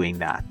from doing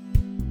that.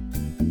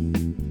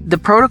 The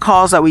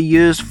protocols that we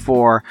use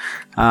for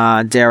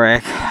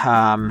Derek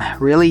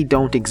really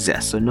don't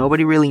exist. So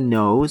nobody really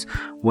knows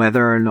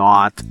whether or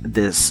not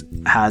this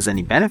has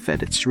any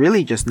benefit. It's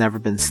really just never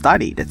been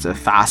studied. It's a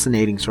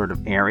fascinating sort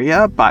of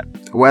area, but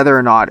whether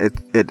or not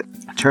it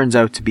turns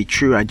out to be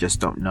true, I just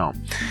don't know.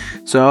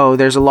 So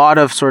there's a lot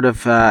of sort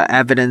of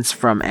evidence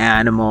from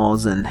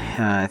animals and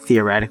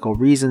theoretical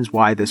reasons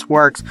why this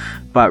works,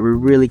 but we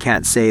really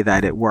can't say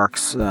that it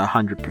works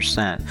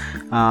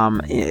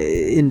 100%.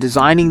 In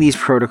designing these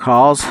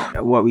protocols,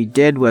 what we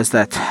did was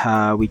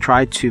that we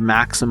tried to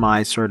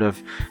maximize sort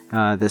of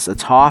this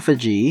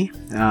autophagy,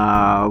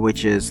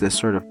 which is this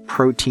sort of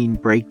protein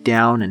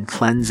breakdown and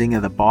cleansing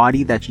of the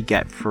body that you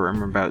get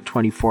from about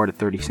 24 to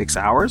 36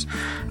 hours.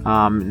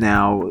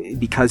 Now,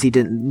 because he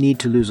didn't need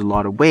to lose a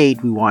lot of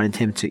weight, we wanted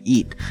him to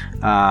eat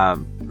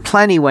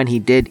plenty when he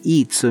did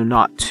eat, so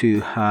not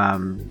to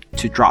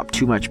drop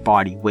too much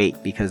body weight,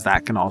 because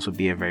that can also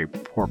be a very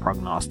poor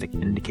prognostic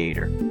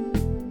indicator.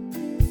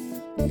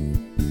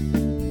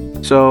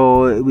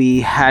 So we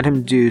had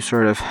him do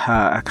sort of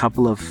a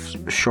couple of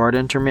short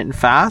intermittent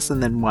fasts,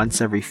 and then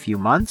once every few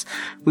months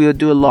we would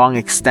do a long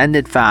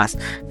extended fast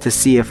to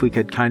see if we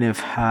could kind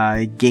of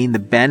gain the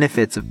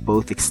benefits of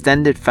both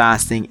extended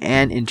fasting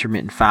and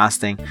intermittent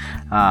fasting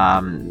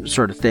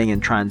sort of thing,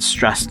 and try and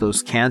stress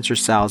those cancer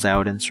cells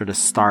out and sort of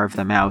starve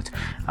them out.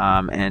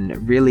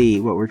 And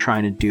really what we're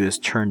trying to do is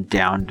turn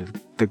down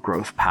the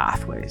growth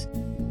pathways.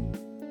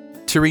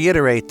 To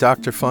reiterate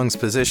Dr. Fung's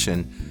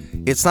position,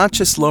 it's not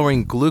just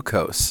lowering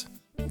glucose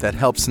that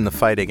helps in the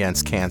fight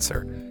against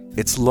cancer.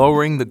 It's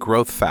lowering the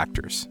growth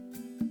factors.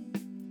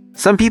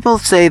 Some people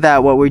say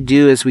that what we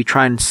do is we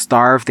try and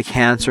starve the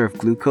cancer of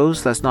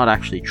glucose. That's not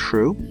actually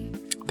true.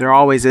 There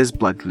always is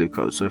blood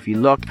glucose. So if you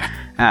look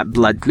at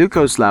blood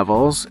glucose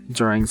levels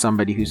during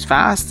somebody who's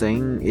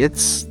fasting,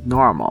 it's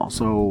normal.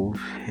 So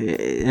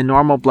a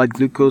normal blood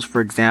glucose, for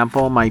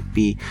example, might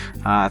be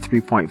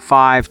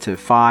 3.5 to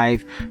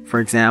 5, for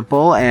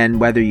example.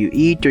 And whether you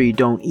eat or you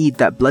don't eat,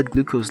 that blood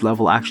glucose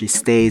level actually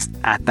stays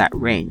at that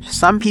range.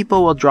 Some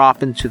people will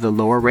drop into the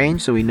lower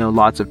range. So we know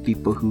lots of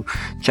people who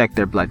check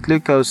their blood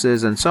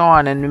glucoses and so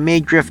on, and it may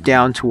drift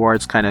down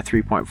towards kind of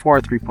 3.4,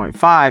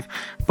 3.5.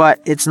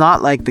 But it's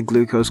not like the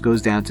glucose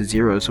goes down to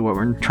zero. So what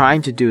we're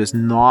trying to do is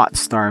not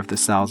starve the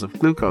cells of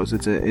glucose.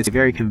 It's a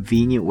very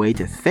convenient way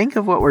to think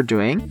of what we're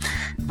doing,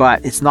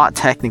 but it's not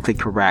technically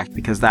correct,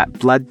 because that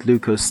blood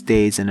glucose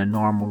stays in a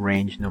normal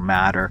range no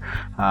matter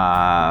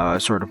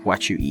sort of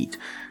what you eat.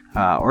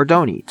 Or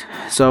don't eat.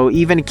 So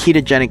even a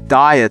ketogenic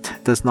diet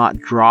does not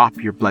drop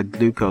your blood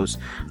glucose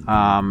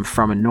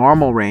from a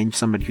normal range,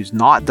 somebody who's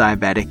not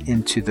diabetic,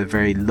 into the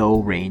very low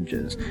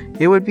ranges.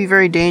 It would be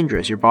very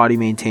dangerous. Your body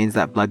maintains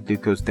that blood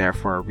glucose there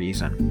for a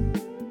reason.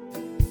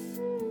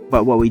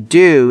 But what we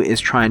do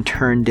is try and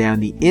turn down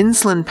the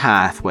insulin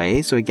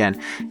pathway. So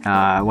again,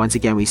 once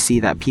again, we see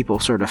that people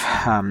sort of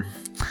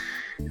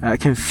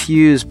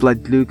confuse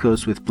blood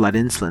glucose with blood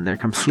insulin. They're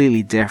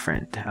completely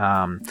different.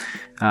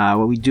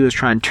 What we do is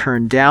try and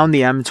turn down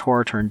the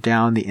mTOR, turn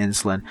down the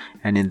insulin,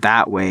 and in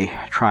that way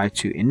try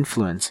to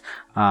influence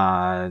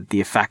the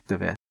effect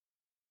of it.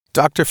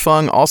 Dr.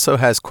 Fung also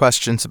has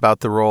questions about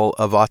the role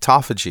of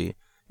autophagy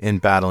in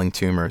battling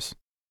tumors.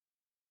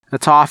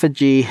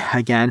 Autophagy,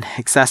 again,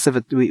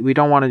 excessive. We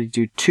don't want to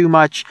do too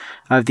much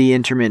of the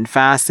intermittent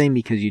fasting,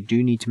 because you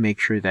do need to make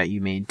sure that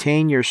you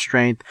maintain your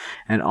strength,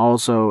 and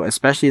also,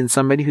 especially in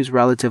somebody who's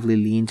relatively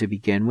lean to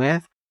begin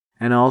with,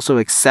 and also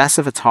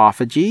excessive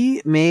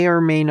autophagy may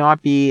or may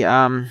not be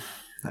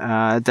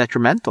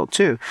detrimental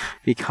too,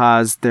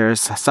 because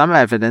there's some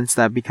evidence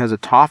that because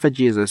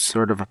autophagy is a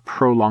sort of a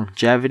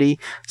pro-longevity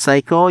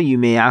cycle, you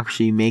may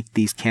actually make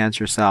these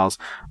cancer cells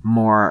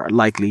more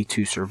likely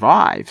to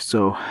survive.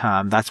 So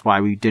that's why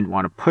we didn't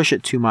want to push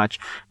it too much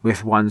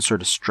with one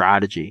sort of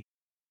strategy.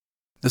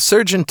 The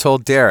surgeon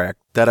told Derek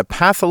that a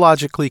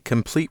pathologically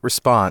complete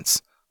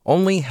response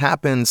only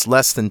happens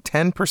less than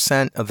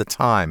 10% of the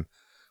time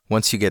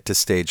once you get to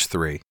stage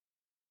 3.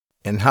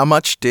 And how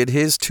much did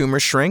his tumor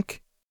shrink?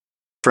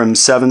 From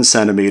 7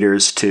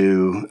 centimeters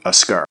to a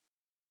scar.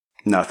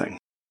 Nothing.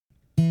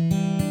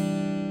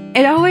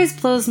 It always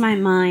blows my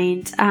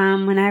mind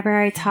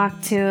whenever I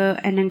talk to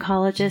an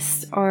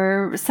oncologist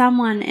or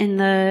someone in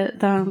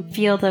the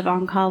field of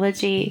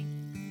oncology.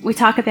 We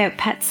talk about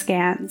PET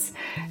scans.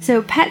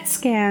 So PET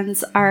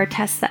scans are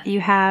tests that you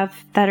have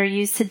that are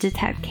used to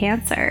detect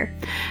cancer.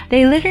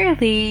 They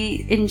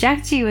literally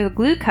inject you with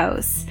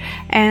glucose,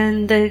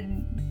 and the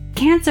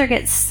cancer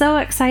gets so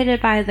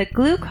excited by the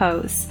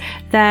glucose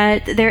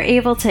that they're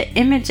able to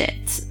image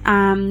it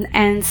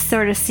and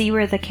sort of see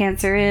where the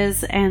cancer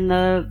is and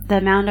the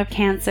amount of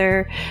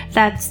cancer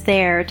that's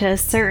there to a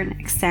certain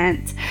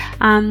extent.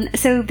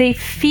 So they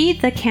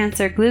feed the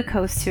cancer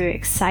glucose to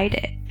excite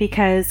it,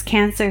 because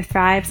cancer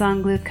thrives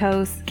on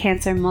glucose,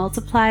 cancer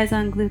multiplies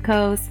on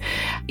glucose.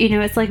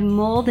 It's like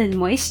mold and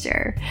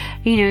moisture.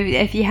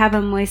 If you have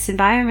a moist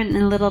environment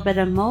and a little bit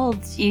of mold,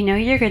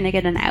 you're going to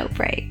get an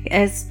outbreak.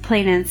 It's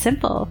plain and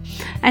simple.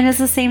 And it's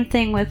the same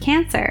thing with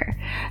cancer.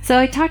 So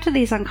I talk to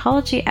these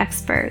oncology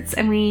experts,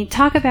 and we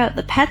talk about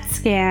the PET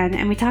scan,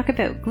 and we talk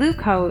about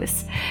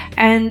glucose,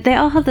 and they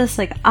all have this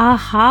like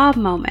aha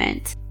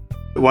moment.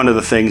 One of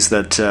the things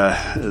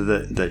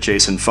that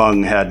Jason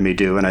Fung had me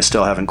do, and I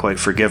still haven't quite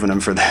forgiven him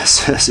for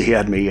this, is he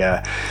had me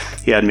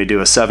do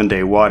a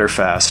 7-day water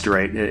fast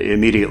right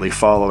immediately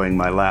following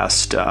my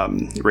last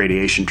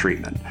radiation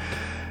treatment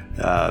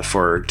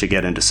to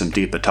get into some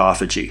deep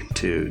autophagy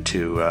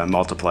to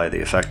multiply the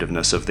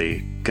effectiveness of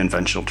the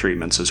conventional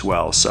treatments as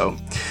well. So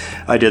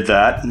I did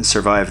that and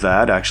survived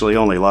that. Actually,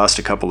 only lost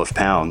a couple of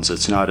pounds.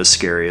 It's not as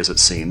scary as it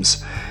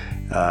seems.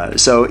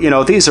 So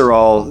these are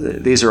all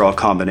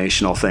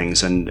combinational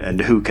things,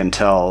 and who can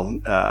tell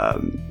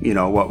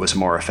what was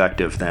more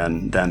effective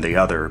than the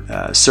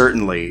other.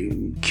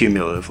 Certainly,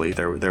 cumulatively,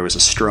 there was a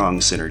strong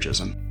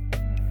synergism.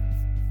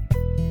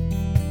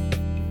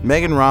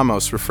 Megan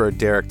Ramos referred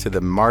Derek to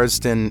the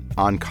Marsden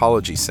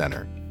Oncology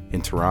Center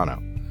in Toronto.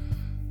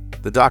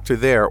 The doctor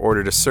there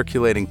ordered a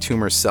circulating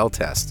tumor cell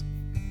test.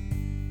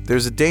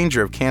 There's a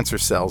danger of cancer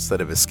cells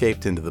that have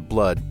escaped into the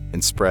blood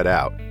and spread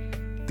out.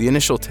 The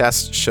initial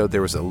test showed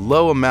there was a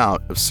low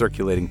amount of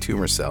circulating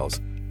tumor cells,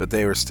 but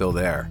they were still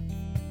there.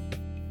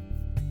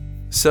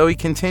 So he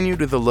continued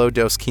with a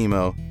low-dose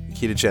chemo,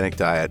 ketogenic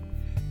diet,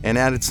 and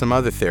added some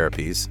other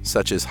therapies,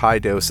 such as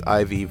high-dose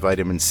IV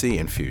vitamin C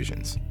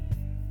infusions.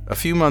 A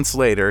few months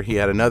later, he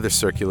had another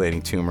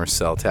circulating tumor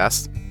cell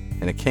test,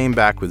 and it came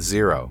back with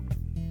 0.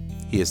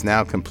 He is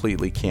now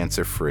completely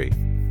cancer-free.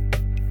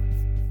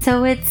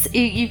 So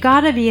you got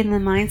to be in the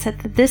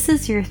mindset that this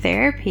is your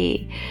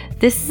therapy.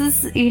 This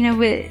is,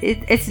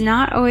 it's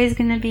not always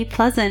going to be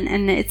pleasant,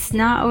 and it's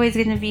not always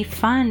going to be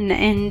fun,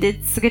 and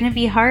it's going to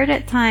be hard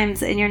at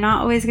times, and you're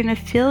not always going to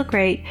feel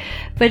great.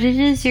 But it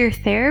is your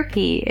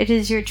therapy. It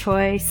is your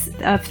choice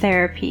of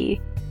therapy.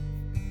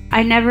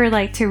 I never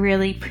like to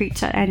really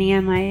preach at any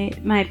of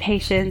my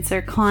patients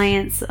or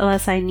clients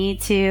unless I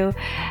need to.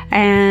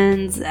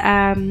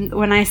 And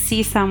when I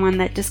see someone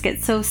that just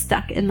gets so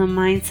stuck in the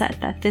mindset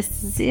that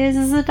this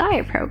is a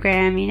diet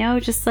program,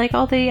 just like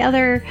all the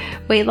other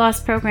weight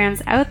loss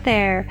programs out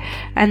there,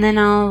 and then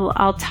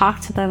I'll talk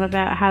to them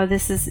about how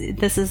this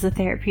is a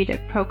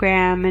therapeutic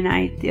program, and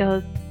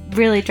I'll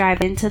really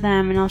drive into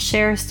them, and I'll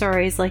share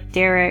stories like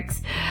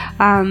Derek's,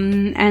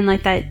 and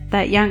like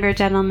that younger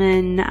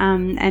gentleman,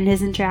 and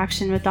his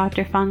interaction with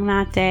Dr. Fung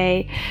that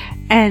day,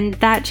 and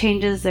that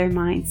changes their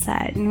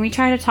mindset. And we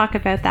try to talk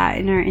about that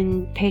in our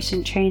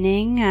inpatient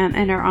training,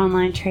 and our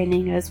online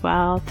training as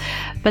well.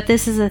 But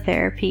this is a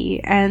therapy,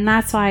 and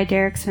that's why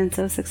Derek's been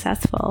so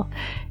successful.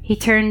 He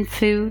turned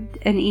food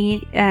and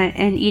eating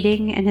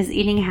and his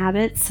eating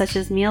habits, such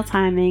as meal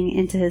timing,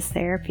 into his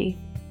therapy.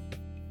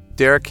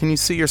 Derek, can you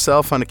see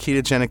yourself on a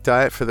ketogenic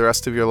diet for the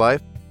rest of your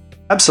life?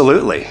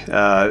 Absolutely.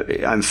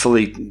 I'm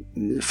fully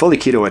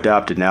keto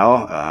adapted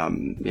now.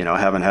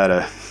 Haven't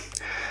had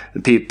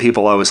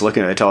people always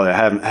looking at me, I tell you, I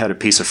haven't had a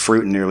piece of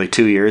fruit in nearly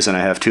 2 years, and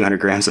I have 200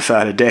 grams of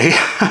fat a day.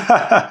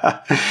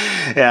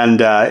 And,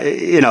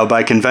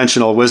 by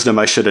conventional wisdom,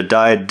 I should have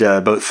died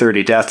about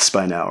 30 deaths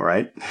by now,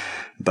 right?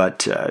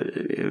 But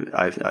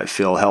I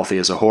feel healthy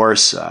as a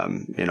horse.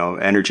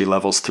 Energy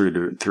levels through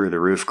the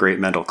roof, great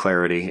mental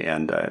clarity,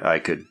 and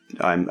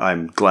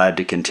I'm glad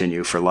to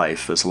continue for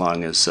life as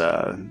long as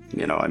who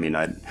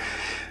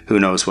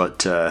knows what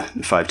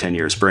 5-10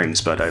 years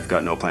brings, but I've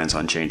got no plans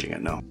on changing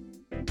it. No.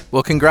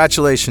 Well,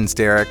 congratulations,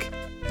 Derek.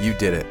 You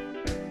did it.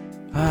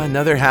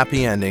 Another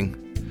happy ending.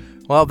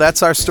 Well,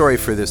 that's our story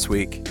for this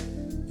week.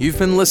 You've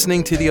been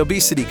listening to the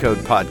Obesity Code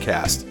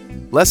podcast.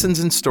 Lessons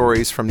and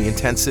stories from the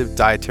Intensive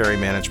Dietary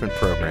Management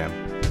Program.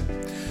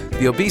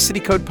 The Obesity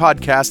Code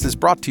podcast is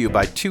brought to you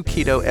by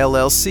 2Keto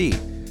LLC,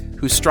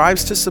 who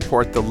strives to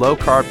support the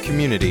low-carb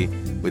community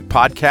with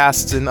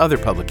podcasts and other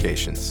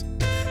publications.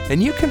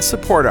 And you can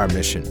support our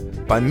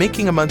mission by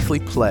making a monthly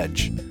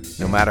pledge,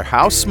 no matter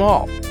how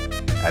small,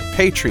 at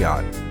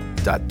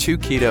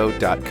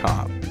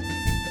patreon.2keto.com.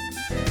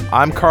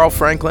 I'm Carl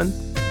Franklin.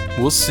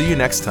 We'll see you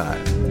next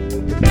time.